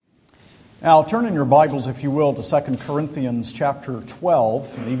Now, turn in your Bibles, if you will, to 2 Corinthians chapter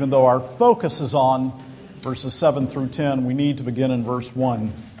 12. And even though our focus is on verses 7 through 10, we need to begin in verse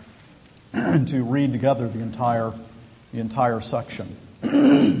 1 to read together the entire section.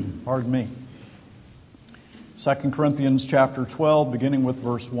 Pardon me. 2 Corinthians chapter 12, beginning with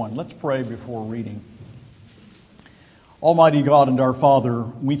verse 1. Let's pray before reading. Almighty God and our Father,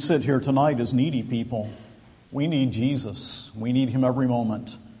 we sit here tonight as needy people. We need Jesus. We need Him every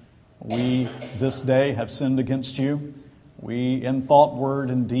moment. We, this day, have sinned against you. We, in thought,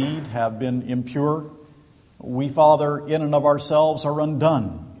 word, and deed, have been impure. We, Father, in and of ourselves are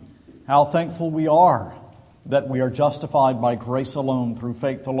undone. How thankful we are that we are justified by grace alone, through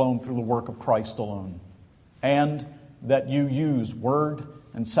faith alone, through the work of Christ alone. And that you use word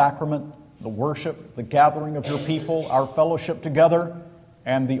and sacrament, the worship, the gathering of your people, our fellowship together,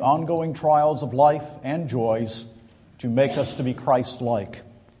 and the ongoing trials of life and joys to make us to be Christ-like.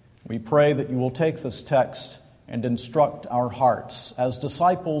 We pray that you will take this text and instruct our hearts as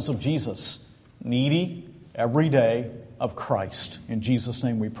disciples of Jesus, needy every day of Christ. In Jesus'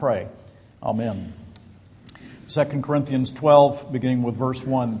 name we pray. Amen. 2 Corinthians 12, beginning with verse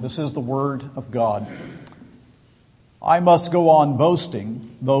 1. This is the word of God. I must go on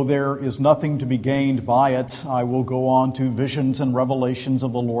boasting, though there is nothing to be gained by it. I will go on to visions and revelations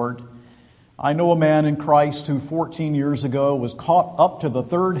of the Lord. I know a man in Christ who 14 years ago was caught up to the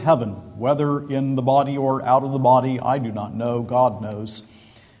third heaven, whether in the body or out of the body, I do not know, God knows.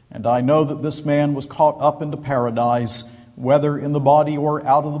 And I know that this man was caught up into paradise, whether in the body or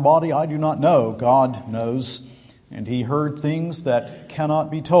out of the body, I do not know, God knows. And he heard things that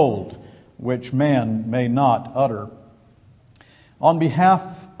cannot be told, which man may not utter. On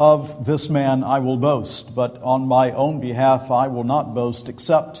behalf of this man I will boast, but on my own behalf I will not boast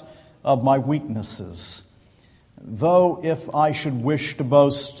except of my weaknesses. Though if I should wish to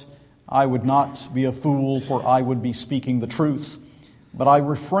boast, I would not be a fool, for I would be speaking the truth. But I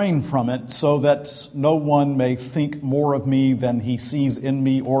refrain from it so that no one may think more of me than he sees in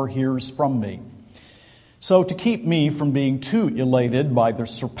me or hears from me. So to keep me from being too elated by the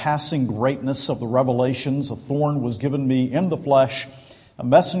surpassing greatness of the revelations, a thorn was given me in the flesh, a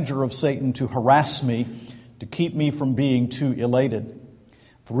messenger of Satan to harass me, to keep me from being too elated.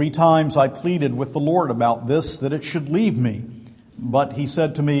 3 times I pleaded with the Lord about this, that it should leave me. But he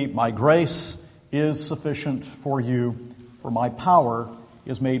said to me, my grace is sufficient for you, for my power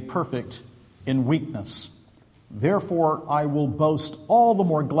is made perfect in weakness. Therefore I will boast all the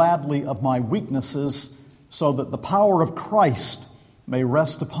more gladly of my weaknesses, so that the power of Christ may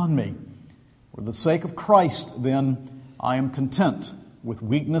rest upon me. For the sake of Christ, then, I am content with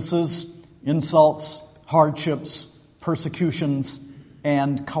weaknesses, insults, hardships, persecutions,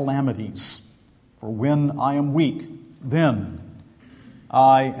 and calamities. For when I am weak, then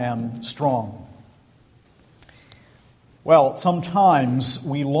I am strong. Well, sometimes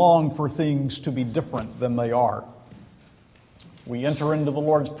we long for things to be different than they are. We enter into the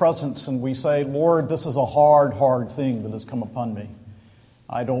Lord's presence and we say, Lord, this is a hard thing that has come upon me.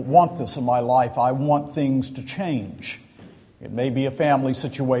 I don't want this in my life. I want things to change. It may be a family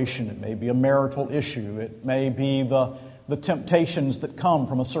situation. It may be a marital issue. It may be the temptations that come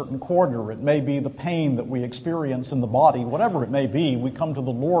from a certain quarter. It may be the pain that we experience in the body. Whatever it may be, we come to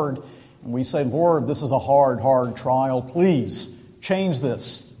the Lord and we say, Lord, this is a hard trial. Please change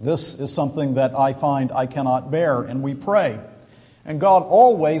this. This is something that I find I cannot bear. And we pray. And God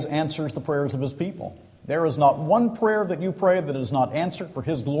always answers the prayers of His people. There is not one prayer that you pray that is not answered for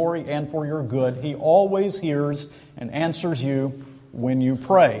His glory and for your good. He always hears and answers you when you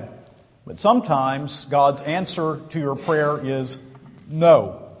pray. But sometimes God's answer to your prayer is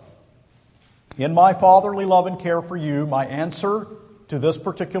no. In my fatherly love and care for you, my answer to this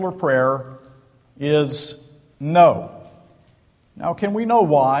particular prayer is no. Now, can we know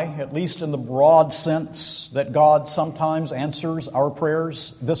why, at least in the broad sense, that God sometimes answers our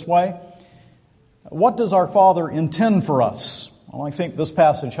prayers this way? What does our Father intend for us? Well, I think this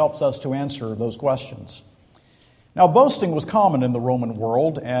passage helps us to answer those questions. Now, boasting was common in the Roman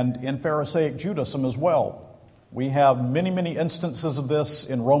world and in Pharisaic Judaism as well. We have many instances of this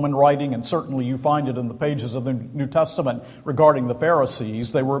in Roman writing, and certainly you find it in the pages of the New Testament regarding the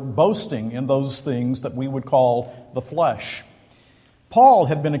Pharisees. They were boasting in those things that we would call the flesh. Paul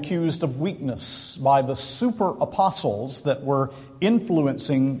had been accused of weakness by the super apostles that were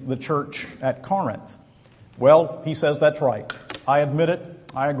influencing the church at Corinth. Well, he says, that's right. I admit it.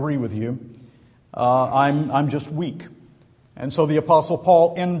 I agree with you. I'm just weak. And so the Apostle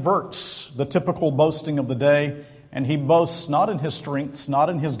Paul inverts the typical boasting of the day, and he boasts not in his strengths, not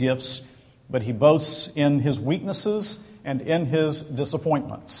in his gifts, but he boasts in his weaknesses and in his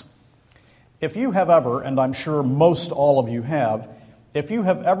disappointments. If you have ever, and I'm sure most all of you have, if you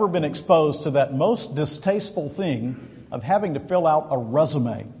have ever been exposed to that most distasteful thing of having to fill out a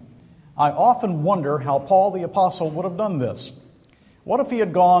resume, I often wonder how Paul the Apostle would have done this. What if he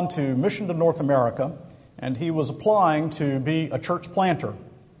had gone to Mission to North America and he was applying to be a church planter?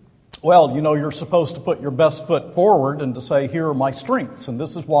 Well, you know, you're supposed to put your best foot forward and to say, here are my strengths, and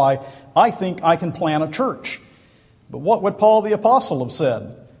this is why I think I can plant a church. But what would Paul the Apostle have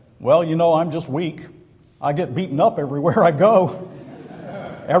said? Well, you know, I'm just weak. I get beaten up everywhere I go.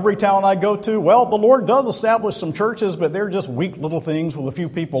 Every town I go to, well, the Lord does establish some churches, but they're just weak little things with a few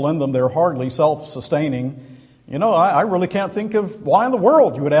people in them. They're hardly self-sustaining. You know, I really can't think of why in the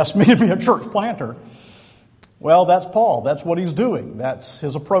world you would ask me to be a church planter. Well, that's Paul. That's what he's doing. That's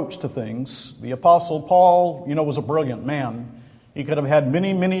his approach to things. The Apostle Paul, you know, was a brilliant man. He could have had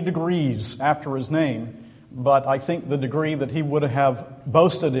many, many degrees after his name, but I think the degree that he would have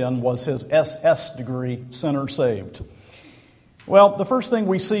boasted in was his SS degree, Sinner Saved. Well, the first thing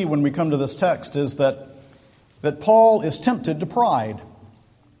we see when we come to this text is that Paul is tempted to pride.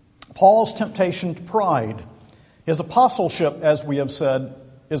 Paul's temptation to pride. His apostleship, as we have said,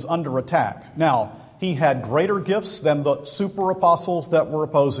 is under attack. Now, he had greater gifts than the super apostles that were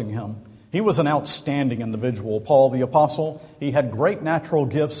opposing him. He was an outstanding individual, Paul the Apostle. He had great natural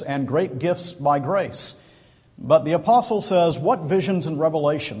gifts and great gifts by grace. But the apostle says, what visions and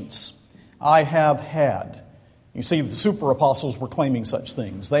revelations I have had. You see, the super apostles were claiming such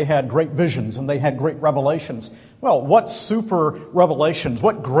things. They had great visions and they had great revelations. Well, what super revelations,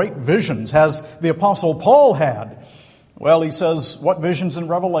 what great visions has the apostle Paul had? Well, he says, what visions and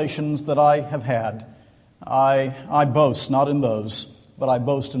revelations that I have had, I boast not in those, but I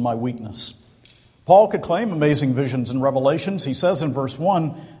boast in my weakness. Paul could claim amazing visions and revelations. He says in verse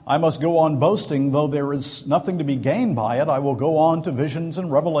 1, I must go on boasting, though there is nothing to be gained by it. I will go on to visions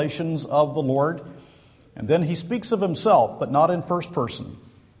and revelations of the Lord. And then he speaks of himself, but not in first person.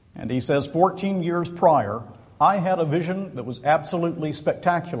 And he says, 14 years prior, I had a vision that was absolutely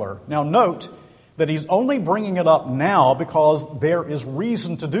spectacular. Now note that he's only bringing it up now because there is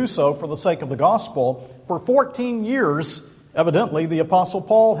reason to do so for the sake of the gospel. For 14 years, evidently, the Apostle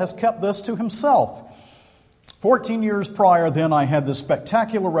Paul has kept this to himself. 14 years prior, then, I had this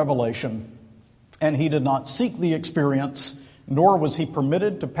spectacular revelation, and he did not seek the experience, nor was he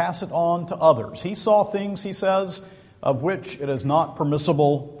permitted to pass it on to others. He saw things, he says, of which it is not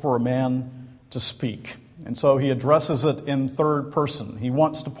permissible for a man to speak. And so he addresses it in third person. He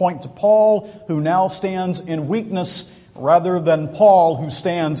wants to point to Paul, who now stands in weakness, rather than Paul, who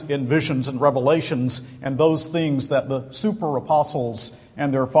stands in visions and revelations and those things that the super apostles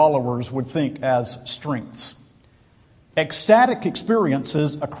and their followers would think as strengths. Ecstatic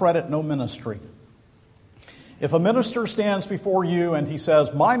experiences accredit no ministry. If a minister stands before you and he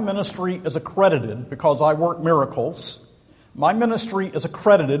says, my ministry is accredited because I work miracles, my ministry is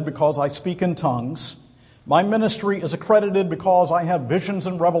accredited because I speak in tongues, my ministry is accredited because I have visions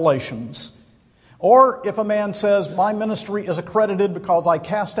and revelations, or if a man says, my ministry is accredited because I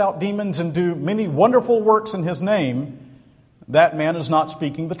cast out demons and do many wonderful works in his name, that man is not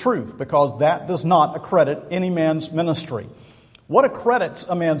speaking the truth, because that does not accredit any man's ministry. What accredits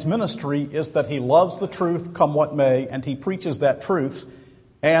a man's ministry is that he loves the truth, come what may, and he preaches that truth.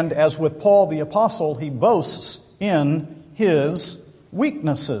 And as with Paul the Apostle, he boasts in his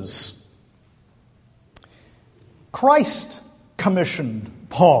weaknesses. Christ commissioned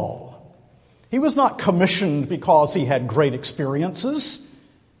Paul. He was not commissioned because he had great experiences.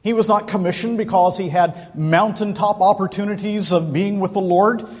 He was not commissioned because he had mountaintop opportunities of being with the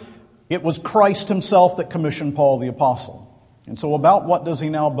Lord. It was Christ himself that commissioned Paul the Apostle. And so about what does he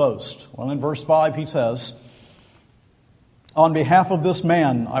now boast? Well, in verse 5 he says, on behalf of this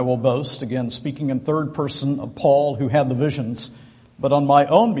man I will boast, again speaking in third person of Paul who had the visions, but on my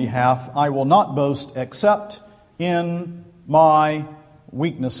own behalf I will not boast except in my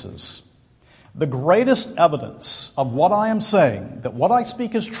weaknesses. The greatest evidence of what I am saying, that what I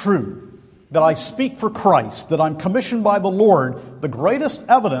speak is true, that I speak for Christ, that I'm commissioned by the Lord, the greatest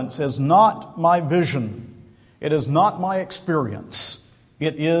evidence is not my vision. It is not my experience.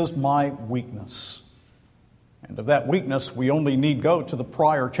 It is my weakness. And of that weakness, we only need go to the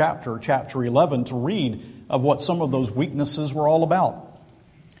prior chapter, chapter 11, to read of what some of those weaknesses were all about.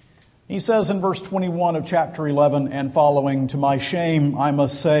 He says in verse 21 of chapter 11 and following, to my shame, I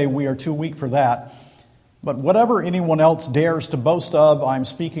must say we are too weak for that. But whatever anyone else dares to boast of, I'm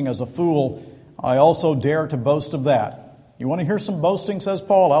speaking as a fool, I also dare to boast of that. You want to hear some boasting, says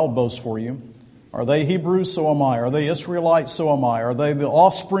Paul? I'll boast for you. Are they Hebrews? So am I. Are they Israelites? So am I. Are they the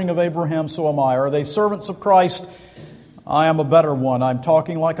offspring of Abraham? So am I. Are they servants of Christ? I am a better one. I'm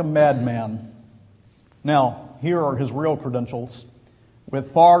talking like a madman. Now, here are his real credentials.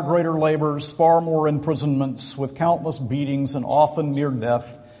 With far greater labors, far more imprisonments, with countless beatings and often near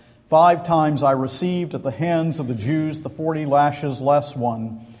death. 5 times I received at the hands of the Jews the 40 lashes less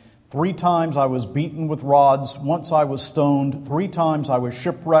one. 3 times I was beaten with rods. Once I was stoned. 3 times I was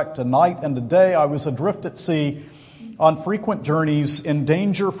shipwrecked. A night and a day I was adrift at sea, on frequent journeys, in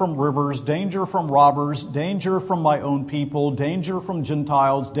danger from rivers, danger from robbers, danger from my own people, danger from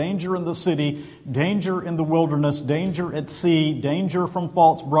Gentiles, danger in the city, danger in the wilderness, danger at sea, danger from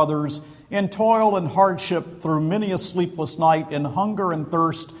false brothers, in toil and hardship through many a sleepless night, in hunger and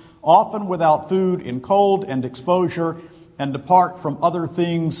thirst, often without food, in cold and exposure, and apart from other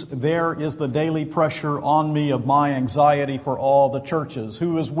things, there is the daily pressure on me of my anxiety for all the churches.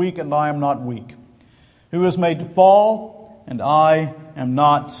 Who is weak and I am not weak? Who is made to fall, and I am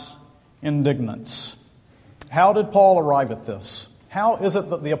not indignant. How did Paul arrive at this? How is it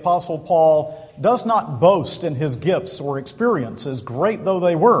that the Apostle Paul does not boast in his gifts or experiences, great though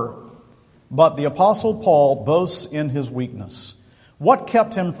they were, but the Apostle Paul boasts in his weakness? What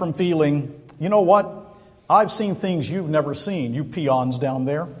kept him from feeling, you know what? I've seen things you've never seen, you peons down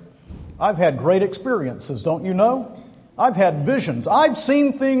there. I've had great experiences, don't you know? I've had visions. I've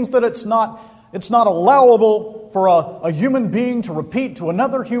seen things that it's not allowable for a human being to repeat to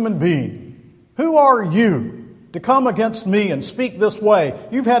another human being. Who are you to come against me and speak this way?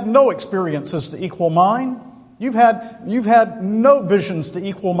 You've had no experiences to equal mine. You've had no visions to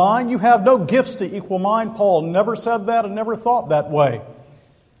equal mine. You have no gifts to equal mine. Paul never said that and never thought that way.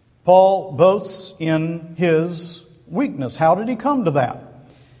 Paul boasts in his weakness. How did he come to that?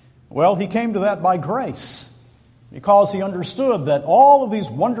 Well, he came to that by grace, because he understood that all of these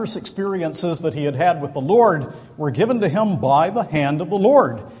wondrous experiences that he had had with the Lord were given to him by the hand of the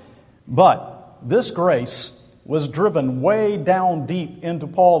Lord. But this grace was driven way down deep into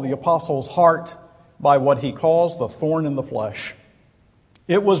Paul the Apostle's heart by what he calls the thorn in the flesh.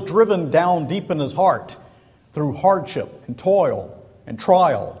 It was driven down deep in his heart through hardship and toil and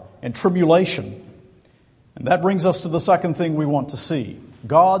trial and tribulation. And that brings us to the second thing we want to see: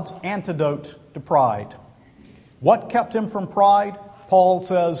 God's antidote to pride. What kept him from pride? Paul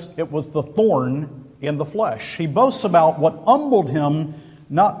says it was the thorn in the flesh. He boasts about what humbled him,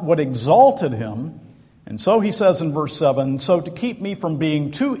 not what exalted him. And so he says in verse 7, so to keep me from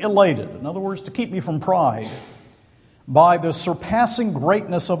being too elated, in other words, to keep me from pride, by the surpassing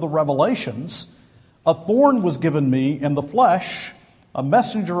greatness of the revelations, a thorn was given me in the flesh, a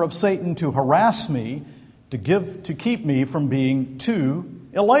messenger of Satan to harass me, to keep me from being too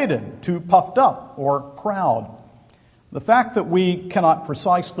elated, too puffed up or proud. The fact that we cannot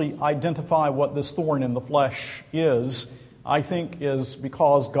precisely identify what this thorn in the flesh is, I think, is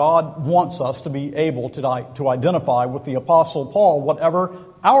because God wants us to be able to identify with the Apostle Paul whatever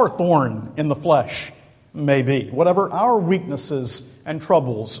our thorn in the flesh may be, whatever our weaknesses and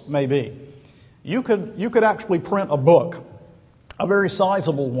troubles may be. You could actually print a book, a very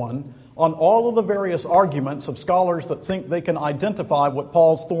sizable one, on all of the various arguments of scholars that think they can identify what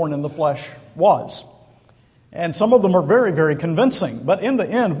Paul's thorn in the flesh was. And some of them are very, very convincing. But in the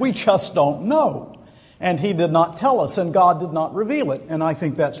end, we just don't know. And he did not tell us, and God did not reveal it. And I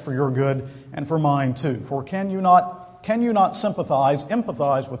think that's for your good and for mine too. For can you not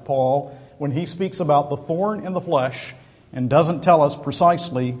empathize with Paul when he speaks about the thorn in the flesh and doesn't tell us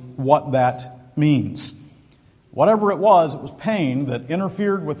precisely what that means? Whatever it was pain that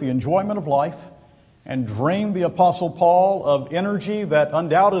interfered with the enjoyment of life and drained the Apostle Paul of energy that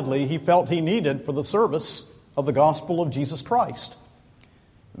undoubtedly he felt he needed for the service of the gospel of Jesus Christ.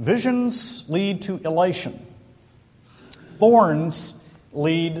 Visions lead to elation. Thorns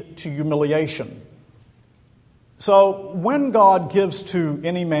lead to humiliation. So when God gives to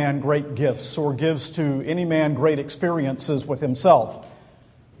any man great gifts or gives to any man great experiences with himself,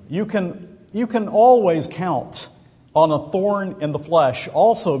 you can always count on a thorn in the flesh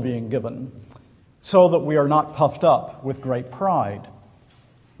also being given so that we are not puffed up with great pride.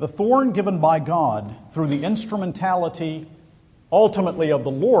 The thorn given by God through the instrumentality ultimately of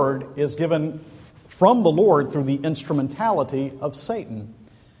the Lord is given from the Lord through the instrumentality of Satan.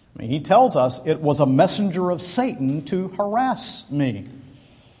 I mean, he tells us it was a messenger of Satan to harass me.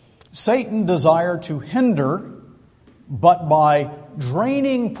 Satan desired to hinder, but by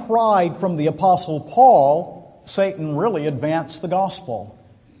draining pride from the Apostle Paul, Satan really advanced the gospel.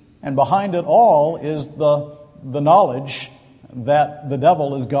 And behind it all is the knowledge that the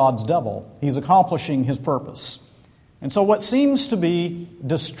devil is God's devil. He's accomplishing his purpose. And so what seems to be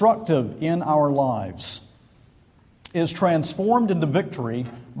destructive in our lives is transformed into victory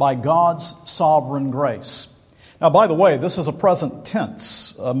by God's sovereign grace. Now, by the way, this is a present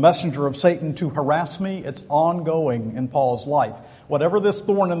tense, a messenger of Satan to harass me. It's ongoing in Paul's life. Whatever this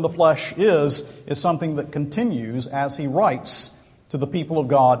thorn in the flesh is something that continues as he writes to the people of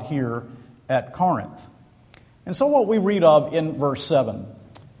God here at Corinth. And so what we read of in verse 7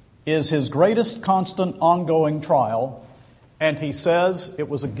 is his greatest constant ongoing trial, and he says it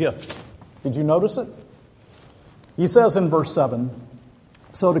was a gift. Did you notice it? He says in verse 7,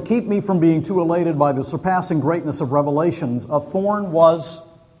 "So to keep me from being too elated by the surpassing greatness of revelations, a thorn was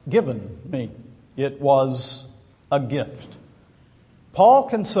given me." It was a gift. Paul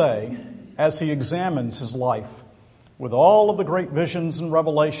can say, as he examines his life, with all of the great visions and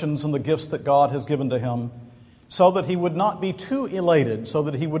revelations and the gifts that God has given to him, so that he would not be too elated, so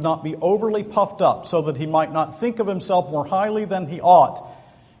that he would not be overly puffed up, so that he might not think of himself more highly than he ought.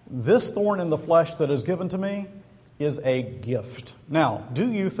 This thorn in the flesh that is given to me is a gift. Now, do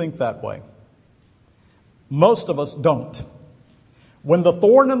you think that way? Most of us don't. When the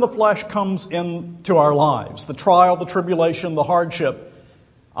thorn in the flesh comes into our lives, the trial, the tribulation, the hardship,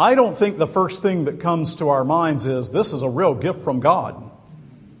 I don't think the first thing that comes to our minds is, this is a real gift from God.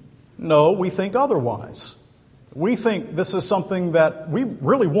 No, we think otherwise. We think this is something that we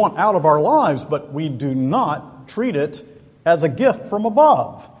really want out of our lives, but we do not treat it as a gift from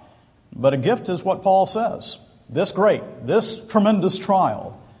above. But a gift is what Paul says. This tremendous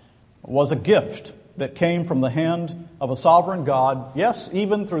trial was a gift that came from the hand of a sovereign God, yes,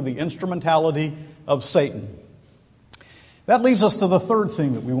 even through the instrumentality of Satan. That leads us to the third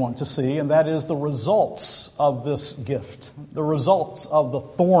thing that we want to see, and that is the results of this gift, the results of the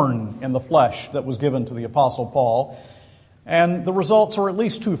thorn in the flesh that was given to the Apostle Paul. And the results are at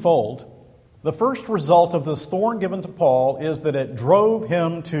least twofold. The first result of this thorn given to Paul is that it drove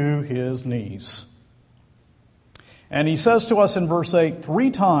him to his knees. And he says to us in verse 8, 3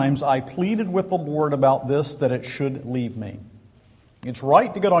 times I pleaded with the Lord about this, that it should leave me. It's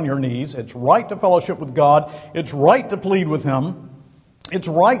right to get on your knees. It's right to fellowship with God. It's right to plead with Him. It's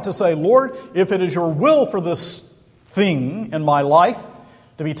right to say, Lord, if it is your will for this thing in my life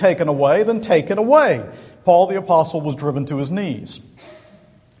to be taken away, then take it away. Paul the Apostle was driven to his knees.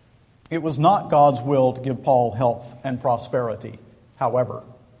 It was not God's will to give Paul health and prosperity, however.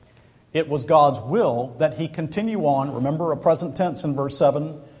 It was God's will that he continue on, remember a present tense in verse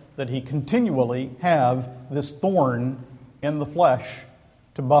 7, that he continually have this thorn in the flesh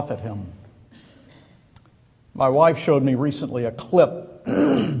to buffet him. My wife showed me recently a clip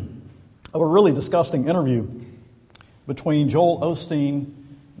of a really disgusting interview between Joel Osteen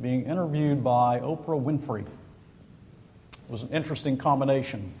being interviewed by Oprah Winfrey. It was an interesting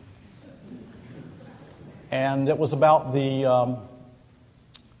combination. And it was about the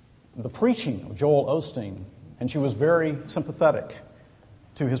preaching of Joel Osteen, and she was very sympathetic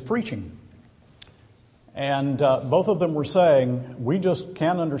to his preaching. And both of them were saying, we just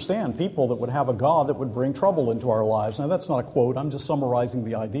can't understand people that would have a God that would bring trouble into our lives. Now, that's not a quote. I'm just summarizing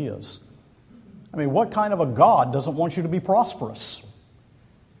the ideas. I mean, what kind of a God doesn't want you to be prosperous?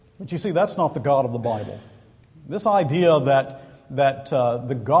 But you see, that's not the God of the Bible. This idea that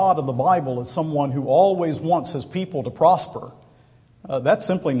the God of the Bible is someone who always wants his people to prosper, that's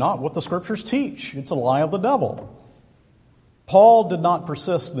simply not what the Scriptures teach. It's a lie of the devil. Paul did not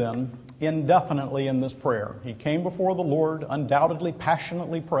persist then indefinitely in this prayer. He came before the Lord, undoubtedly,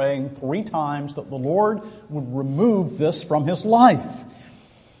 passionately praying 3 times that the Lord would remove this from his life.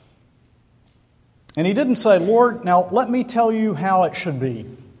 And he didn't say, Lord, now let me tell you how it should be.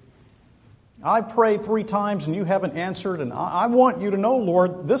 I prayed 3 times and you haven't answered, and I want you to know,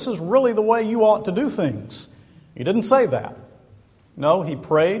 Lord, this is really the way you ought to do things. He didn't say that. No, he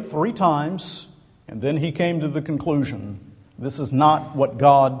prayed 3 times, and then he came to the conclusion, this is not what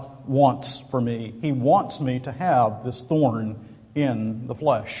God wants for me. He wants me to have this thorn in the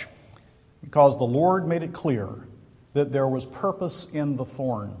flesh. Because the Lord made it clear that there was purpose in the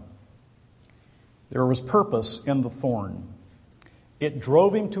thorn. There was purpose in the thorn. It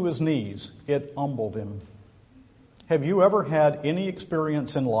drove him to his knees. It humbled him. Have you ever had any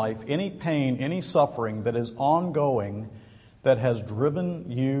experience in life, any pain, any suffering that is ongoing that has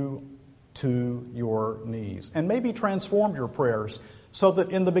driven you to your knees and maybe transformed your prayers so that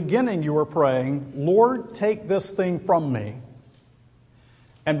in the beginning you were praying, Lord, take this thing from me.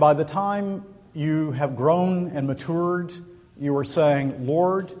 And by the time you have grown and matured, you are saying,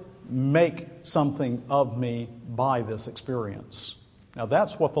 Lord, make something of me by this experience. Now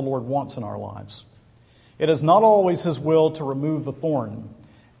that's what the Lord wants in our lives. It is not always His will to remove the thorn.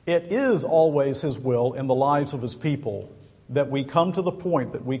 It is always His will in the lives of His people that we come to the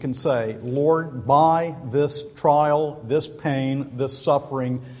point that we can say, Lord, by this trial, this pain, this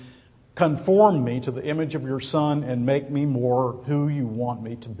suffering, Conform me to the image of your Son and make me more who you want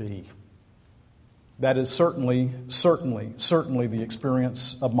me to be. That is certainly the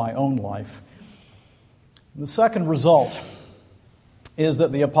experience of my own life. The second result is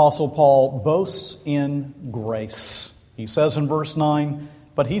that the Apostle Paul boasts in grace. He says in verse 9,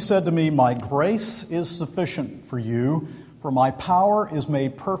 "But he said to me, my grace is sufficient for you, for my power is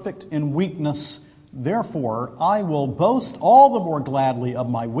made perfect in weakness. Therefore, I will boast all the more gladly of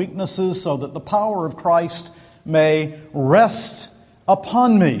my weaknesses, so that the power of Christ may rest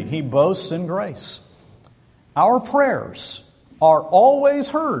upon me." He boasts in grace. Our prayers are always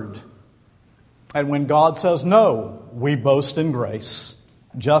heard. And when God says no, we boast in grace,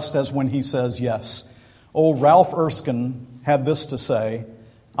 just as when he says yes. Old Ralph Erskine had this to say,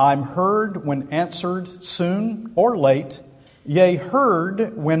 "I'm heard when answered soon or late, yea,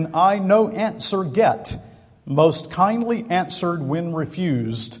 heard when I no answer get, most kindly answered when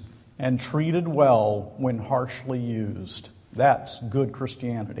refused, and treated well when harshly used." That's good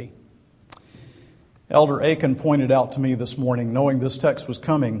Christianity. Elder Aiken pointed out to me this morning, knowing this text was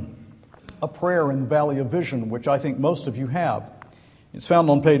coming, a prayer in the Valley of Vision, which I think most of you have. It's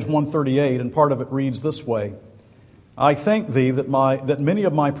found on page 138, and part of it reads this way: "I thank thee that many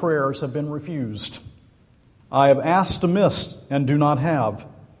of my prayers have been refused. I have asked amiss and do not have.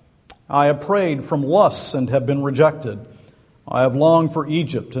 I have prayed from lusts and have been rejected. I have longed for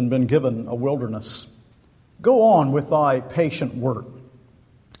Egypt and been given a wilderness. Go on with thy patient work,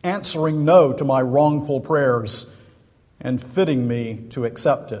 answering no to my wrongful prayers and fitting me to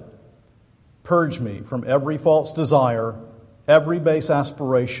accept it. Purge me from every false desire, every base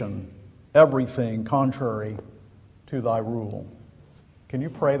aspiration, everything contrary to thy rule." Can you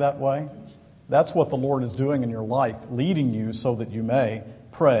pray that way? That's what the Lord is doing in your life, leading you so that you may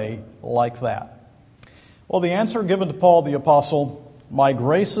pray like that. Well, the answer given to Paul the Apostle, "My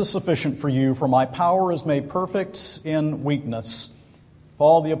grace is sufficient for you, for my power is made perfect in weakness."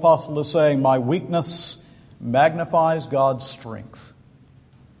 Paul the Apostle is saying, my weakness magnifies God's strength.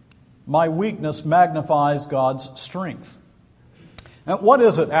 My weakness magnifies God's strength. And what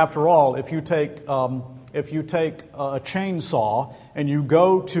is it, after all, if you take a chainsaw and you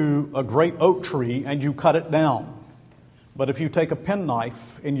go to a great oak tree and you cut it down? But if you take a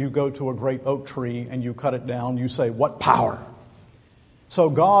penknife and you go to a great oak tree and you cut it down, you say, what power? So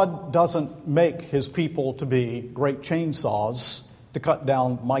God doesn't make his people to be great chainsaws to cut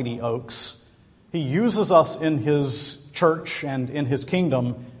down mighty oaks. He uses us in his church and in his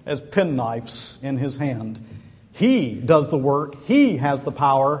kingdom as penknives in his hand. He does the work, he has the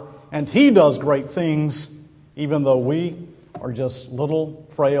power, and he does great things, even though we are just little,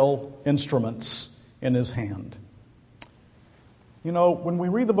 frail instruments in his hand. You know, when we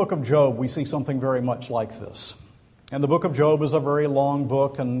read the book of Job, we see something very much like this. And the book of Job is a very long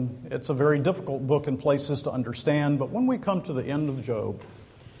book, and it's a very difficult book in places to understand. But when we come to the end of Job,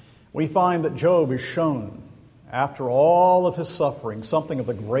 we find that Job is shown, after all of his suffering, something of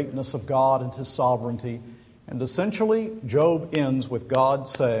the greatness of God and his sovereignty. And essentially, Job ends with God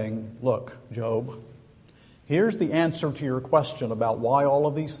saying, look, Job, here's the answer to your question about why all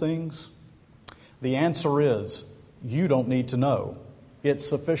of these things. The answer is, you don't need to know. It's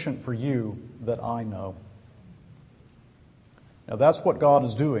sufficient for you that I know. Now that's what God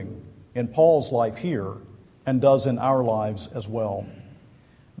is doing in Paul's life here and does in our lives as well.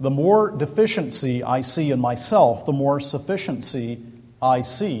 The more deficiency I see in myself, the more sufficiency I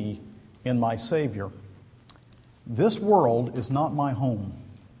see in my Savior. This world is not my home.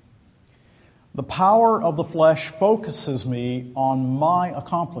 The power of the flesh focuses me on my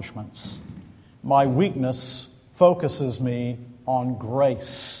accomplishments. My weakness focuses me on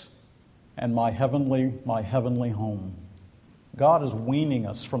grace and my heavenly home. God is weaning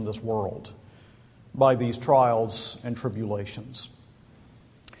us from this world by these trials and tribulations.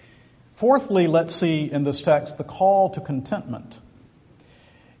 Fourthly, let's see in this text the call to contentment.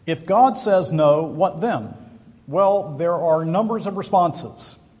 If God says no, what then? Well, there are numbers of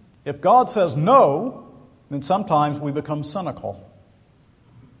responses. If God says no, then sometimes we become cynical.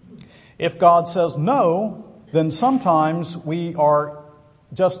 If God says no, then sometimes we are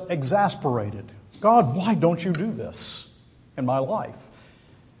just exasperated. God, why don't you do this in my life?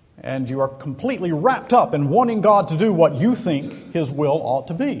 And you are completely wrapped up in wanting God to do what you think his will ought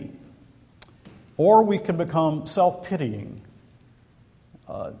to be. Or we can become self-pitying,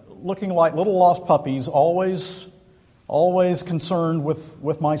 looking like little lost puppies, always concerned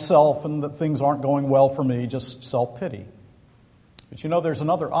with myself and that things aren't going well for me, just self-pity. But you know, there's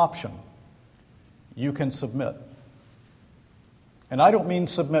another option. You can submit. And I don't mean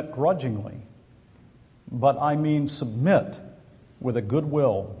submit grudgingly, but I mean submit with a good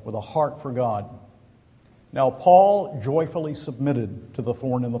will, with a heart for God. Now, Paul joyfully submitted to the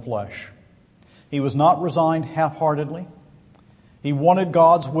thorn in the flesh. He was not resigned half-heartedly. He wanted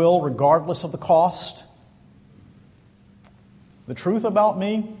God's will regardless of the cost. The truth about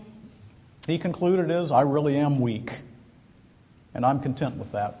me, he concluded, is I really am weak, and I'm content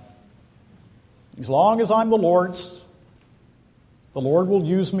with that. As long as I'm the Lord's, the Lord will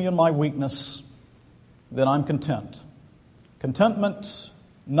use me in my weakness, then I'm content. Contentment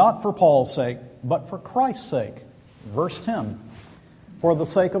not for Paul's sake, but for Christ's sake. Verse 10, for the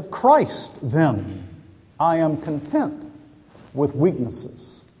sake of Christ, then, I am content with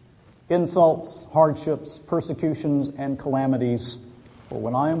weaknesses, insults, hardships, persecutions, and calamities. For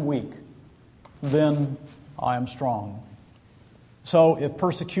when I am weak, then I am strong. So if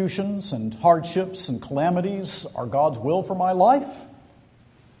persecutions and hardships and calamities are God's will for my life,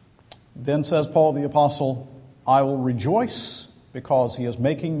 then, says Paul the Apostle, I will rejoice because he is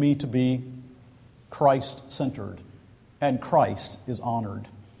making me to be Christ-centered, and Christ is honored.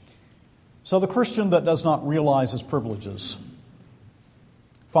 So the Christian that does not realize his privileges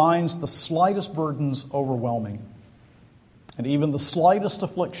finds the slightest burdens overwhelming, and even the slightest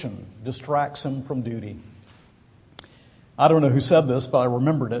affliction distracts him from duty. I don't know who said this, but I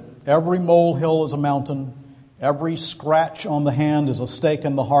remembered it. Every molehill is a mountain. Every scratch on the hand is a stake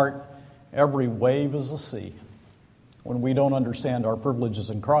in the heart. Every wave is a sea, when we don't understand our privileges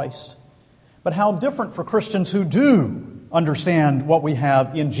in Christ. But how different for Christians who do understand what we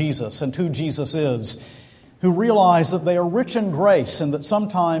have in Jesus and who Jesus is, who realize that they are rich in grace and that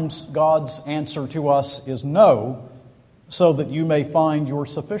sometimes God's answer to us is no, so that you may find your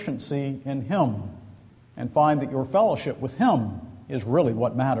sufficiency in Him and find that your fellowship with Him is really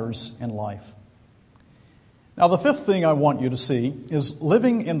what matters in life. Now, the fifth thing I want you to see is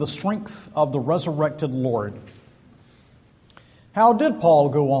living in the strength of the resurrected Lord. How did Paul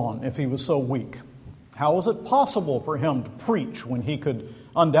go on if he was so weak? How was it possible for him to preach when he could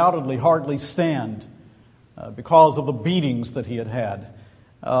undoubtedly hardly stand because of the beatings that he had had?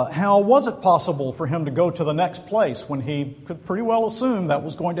 How was it possible for him to go to the next place when he could pretty well assume that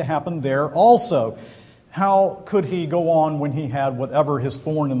was going to happen there also? How could he go on when he had whatever his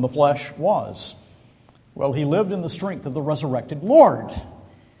thorn in the flesh was? Well, he lived in the strength of the resurrected Lord.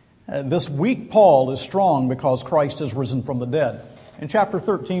 This weak Paul is strong because Christ is risen from the dead. In chapter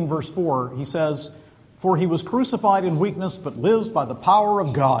 13, verse 4, he says, for he was crucified in weakness, but lives by the power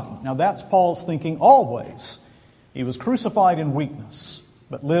of God. Now that's Paul's thinking always. He was crucified in weakness,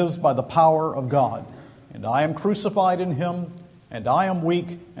 but lives by the power of God. And I am crucified in him, and I am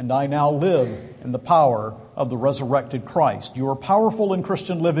weak, and I now live in the power of the resurrected Christ. You are powerful in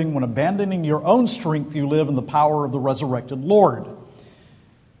Christian living when abandoning your own strength, you live in the power of the resurrected Lord.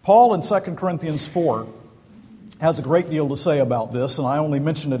 Paul in 2 Corinthians 4 has a great deal to say about this, and I only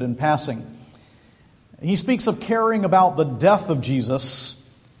mention it in passing. He speaks of caring about the death of Jesus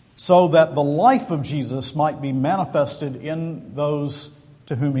so that the life of Jesus might be manifested in those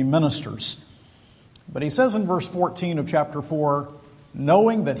to whom he ministers. But he says in verse 14 of chapter 4,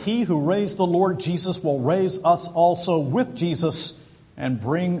 knowing that he who raised the Lord Jesus will raise us also with Jesus and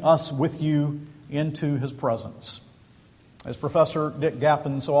bring us with you into his presence. As Professor Dick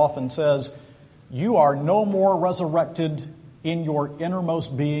Gaffin so often says, you are no more resurrected in your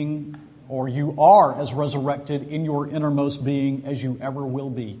innermost being, or you are as resurrected in your innermost being as you ever will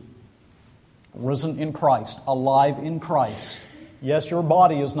be. Risen in Christ, alive in Christ. Yes, your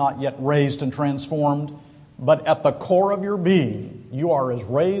body is not yet raised and transformed, but at the core of your being, you are as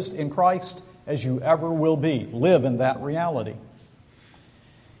raised in Christ as you ever will be. Live in that reality.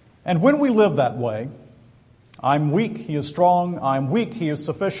 And when we live that way, I'm weak, he is strong. I'm weak, he is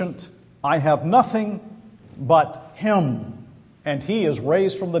sufficient. I have nothing but him, and he is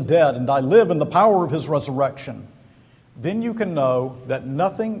raised from the dead, and I live in the power of his resurrection. Then you can know that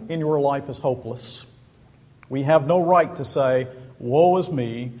nothing in your life is hopeless. We have no right to say, woe is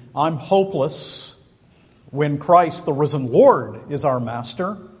me, I'm hopeless, when Christ, the risen Lord, is our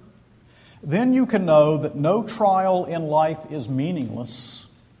master. Then you can know that no trial in life is meaningless,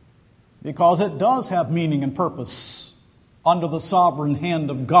 because it does have meaning and purpose under the sovereign hand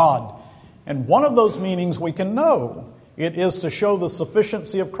of God. And one of those meanings we can know. It is to show the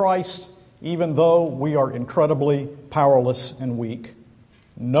sufficiency of Christ, even though we are incredibly powerless and weak.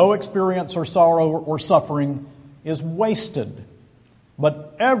 No experience or sorrow or suffering is wasted.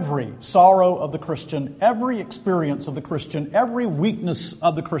 But every sorrow of the Christian, every experience of the Christian, every weakness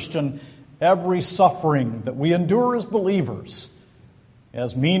of the Christian, every suffering that we endure as believers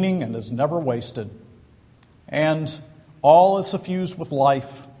has meaning and is never wasted. And all is suffused with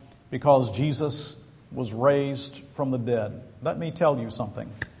life because Jesus was raised from the dead. let me tell you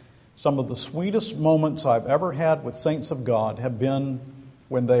something. Some of the sweetest moments I've ever had with saints of God have been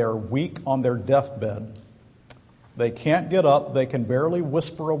when they are weak on their deathbed. They can't get up. They can barely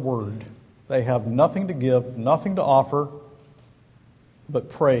whisper a word. They have nothing to give, nothing to offer, but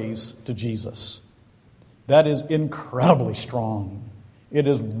praise to Jesus. That is incredibly strong. It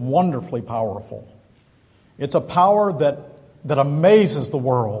is wonderfully powerful. It's a power that amazes the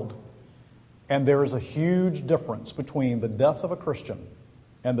world. And there is a huge difference between the death of a Christian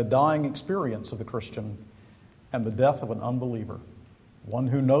and the dying experience of the Christian and the death of an unbeliever. One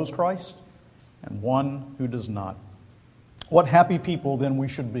who knows Christ and one who does not. What happy people then we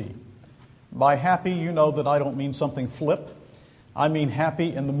should be. By happy, you know that I don't mean something flip. I mean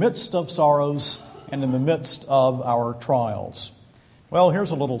happy in the midst of sorrows and in the midst of our trials. Well,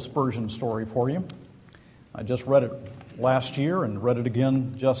 here's a little Spurgeon story for you. I just read it last year and read it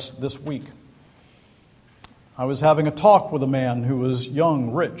again just this week. I was having a talk with a man who was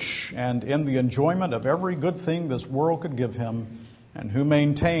young, rich, and in the enjoyment of every good thing this world could give him, and who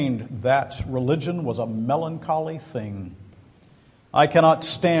maintained that religion was a melancholy thing. I cannot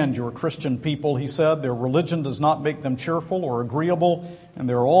stand your Christian people, he said. Their religion does not make them cheerful or agreeable, and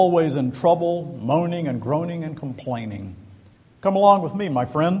they're always in trouble, moaning and groaning and complaining. Come along with me, my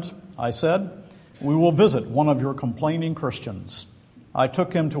friend, I said. We will visit one of your complaining Christians. I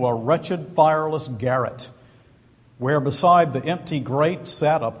took him to a wretched, fireless garret, where beside the empty grate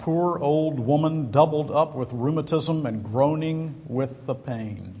sat a poor old woman doubled up with rheumatism and groaning with the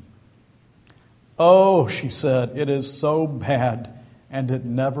pain. Oh, she said, it is so bad, and it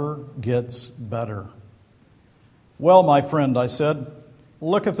never gets better. Well, my friend, I said,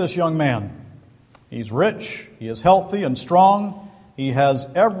 look at this young man. He's rich, he is healthy and strong, he has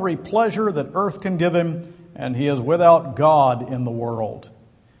every pleasure that earth can give him, and he is without God in the world.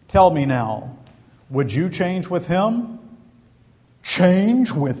 Tell me now, would you change with him?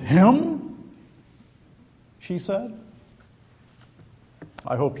 Change with him? She said.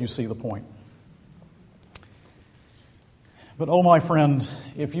 I hope you see the point. But, oh, my friend,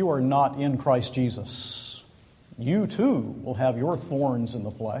 if you are not in Christ Jesus, you too will have your thorns in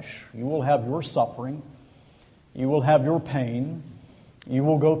the flesh. You will have your suffering. You will have your pain. You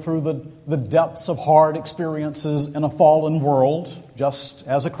will go through the depths of hard experiences in a fallen world, just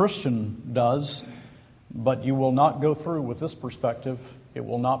as a Christian does. But you will not go through with this perspective. It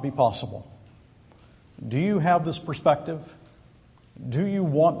will not be possible. Do you have this perspective? Do you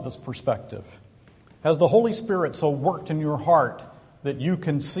want this perspective? Has the Holy Spirit so worked in your heart that you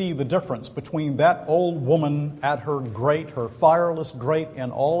can see the difference between that old woman at her grate, her fireless grate,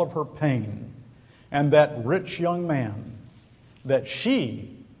 and all of her pain, and that rich young man, that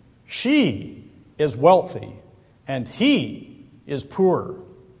she is wealthy and he is poor,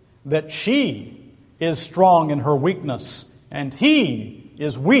 that she is strong in her weakness and he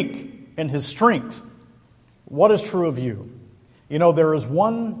is weak in his strength? What is true of you? You know, there is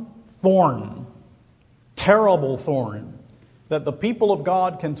one thorn, terrible thorn, that the people of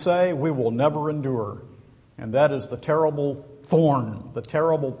God can say we will never endure. And that is the terrible thorn, the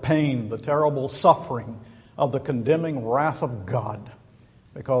terrible pain, the terrible suffering of the condemning wrath of God.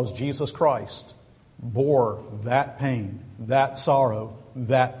 Because Jesus Christ bore that pain, that sorrow,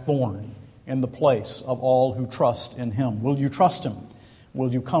 that thorn in the place of all who trust in Him. Will you trust Him?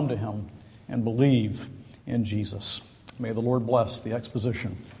 Will you come to Him and believe in Jesus? May the Lord bless the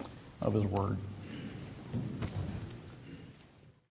exposition of His Word.